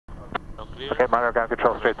clear. Okay, monitor ground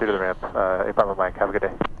control straight through to the ramp. April Mike, have a good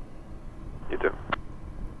day. You too.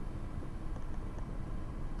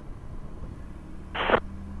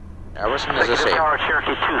 Everything is the same.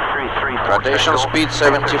 Cherokee 233. Rotation speed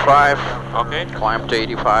 75. Okay. Climb to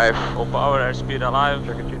 85. Full power, airspeed alive.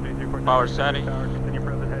 Power steady.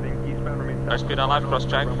 Airspeed alive, cross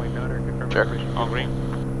check. Check. All green.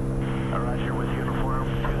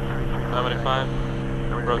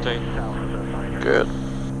 75. Rotate. Good.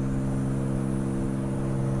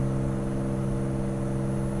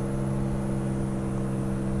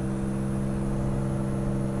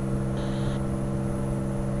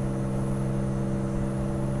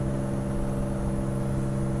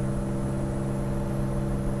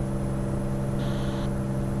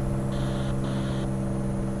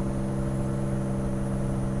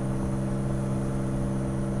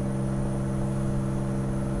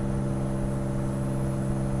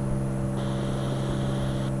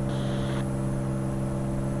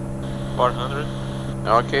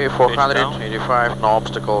 Okay, 485, no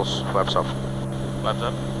obstacles, flaps off. Flaps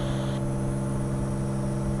up.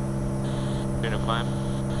 Clear to climb.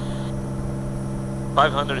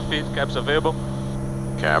 500 feet, caps available.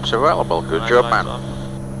 Caps available, good job, man. Off.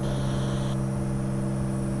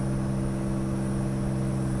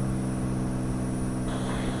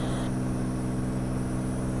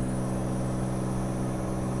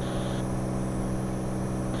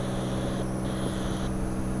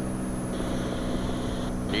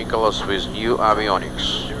 Nicolas with new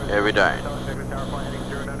avionics, Avidyne.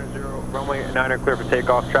 Runway 9er clear for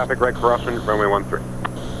takeoff, traffic right crosswind, runway 13.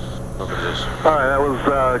 Look at this. Alright, that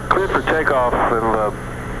was clear for takeoff, and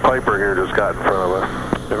the Piper here just got in front of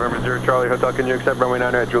us. November 0 Charlie Hotel, can you accept runway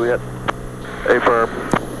 9er at Juliet? Affirm.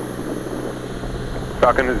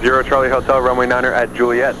 Falcon 0 Charlie Hotel, runway 9er at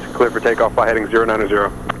Juliet, clear for takeoff by heading 090.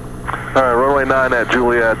 Alright, runway 9 at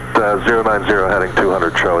Juliet, 090, heading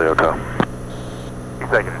 200 Charlie Hotel.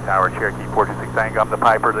 Executive Tower, Cherokee 426 Tango, I'm the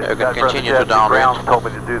Piper. You can continue to downrange. Told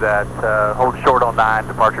me to do that. Hold short on 9,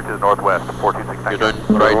 departure to the northwest, 426 Tango. You're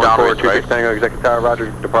doing right downrange, right? Tango, Executive Tower,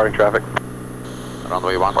 roger, departing traffic.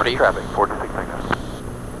 Runway 13. Traffic, 426 Tango.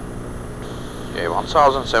 Okay,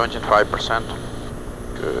 1000, 75%.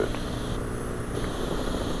 Good.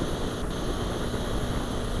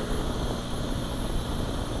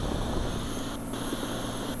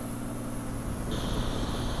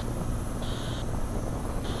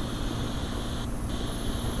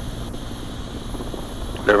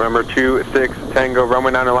 November 26 Tango,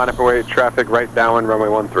 runway 9 line up away, traffic right downwind, runway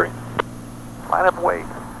 13. Line up wait.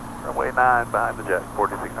 Runway 9 behind the jet,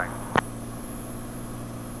 426 Tango.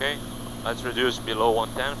 Okay, let's reduce below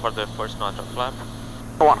 110 for the first notch of flap.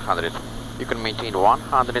 100. You can maintain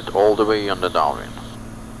 100 all the way on the downwind.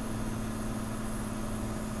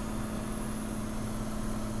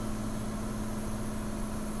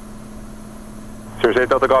 Cirrus 8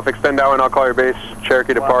 Delta Golf, extend downwind, I'll call your base.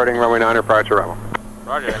 Cherokee departing, runway 9er prior to arrival.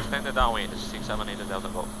 Roger, extend the downwind, 678 Delta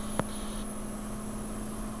Golf.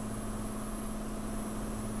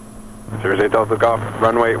 Cirrus 8 Delta Golf,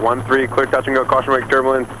 runway 13, clear touch and go, caution wake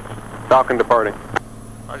turbulence, Falcon departing.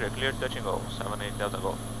 Roger, clear touch and go, 78 Delta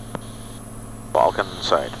Golf. Falcon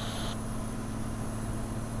inside.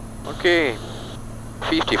 Okay,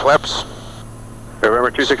 50 flaps.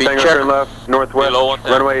 November 26 Speed Tango, check. turn left, northwest, Below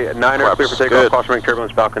 110. runway 9er, Flaps, clear for takeoff, good. caution wake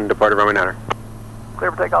turbulence, Falcon departed, runway 9er.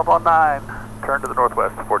 Clear for takeoff on 9. Turn to the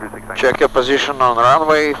northwest, 426 Tango. Check your position on the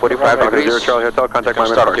runway, 45 Falcon degrees. 0 Charlie Hotel, You contact can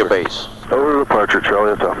line start your departure. base. Over departure,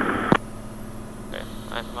 Charlie Hotel. Okay,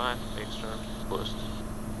 99, fixed turn, boost.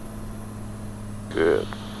 Good.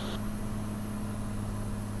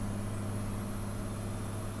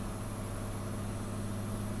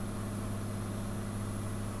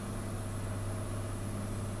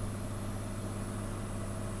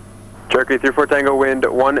 Cherokee 34 Tango, wind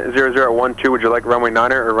 10012, would you like runway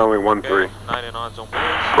 9er or runway 13? Okay, 90 knots on police.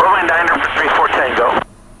 Runway 9er for 34 Tango.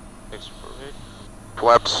 Fixed for it.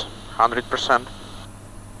 Flaps, 100%.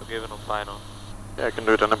 Forgiven on final. Yeah, I can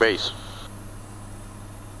do it on the base.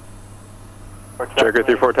 Cherokee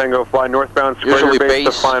 34 Tango, fly northbound, square Usually your base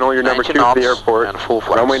to base, final, your number 2 90 to the knots airport. and full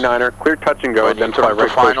flaps. Runway 9er, clear touch and go, When then you fly turn to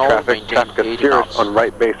right towards final, traffic, maintain traffic 80 Cirrus knots. on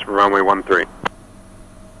right base for runway 13.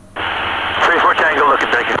 34 Tango, looking,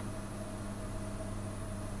 thank you.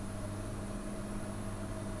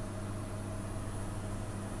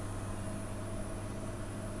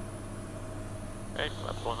 Okay,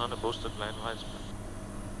 flaps 100, boosted, land wise.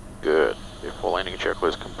 Good. Before landing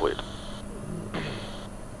checklist complete.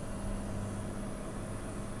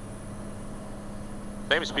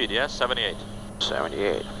 Same speed, yes, 78.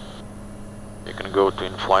 78. You can go to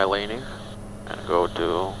in-fly laning and go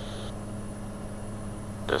to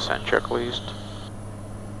Descent checklist.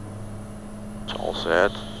 It's all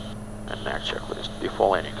set. And next checklist.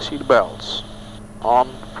 Defaulting. Seat belts. On.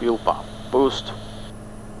 Fuel pump. Boost.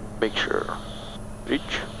 Make sure.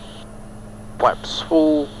 Reach. Flaps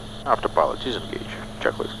full. Autopilot is engaged.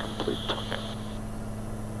 Checklist complete. Okay.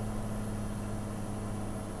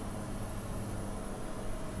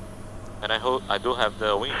 And I do have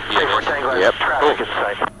the wing key. 34 Tango, Yep. traffic in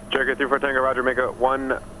sight. Checker 34 Tango, roger, make a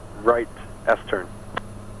 1 right S-turn.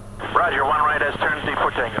 Roger, 1 right S turn,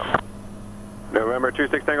 34 Tango. November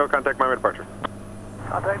 26 Tango, contact my departure.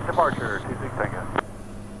 Contact departure, 26 Tango.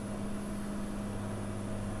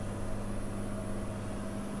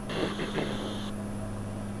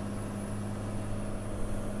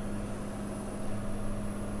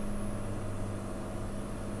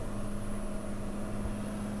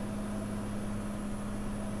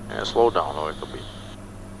 Yeah, slow down a little bit.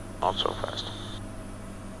 Not so fast.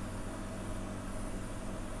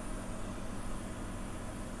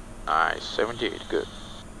 Nice, 78, good.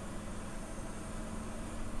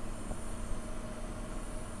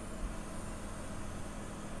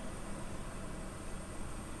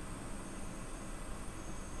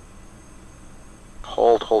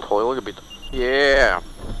 Hold a little bit. Yeah,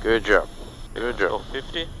 good job. Good So job.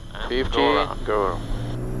 50 and 50, go around. go.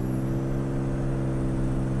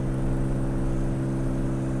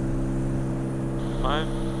 5,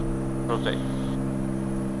 rotate.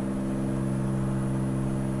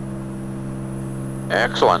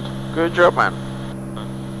 Excellent. Good job, man.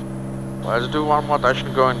 Let's do one more touch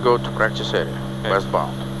and go to practice area. Okay.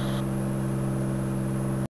 Westbound.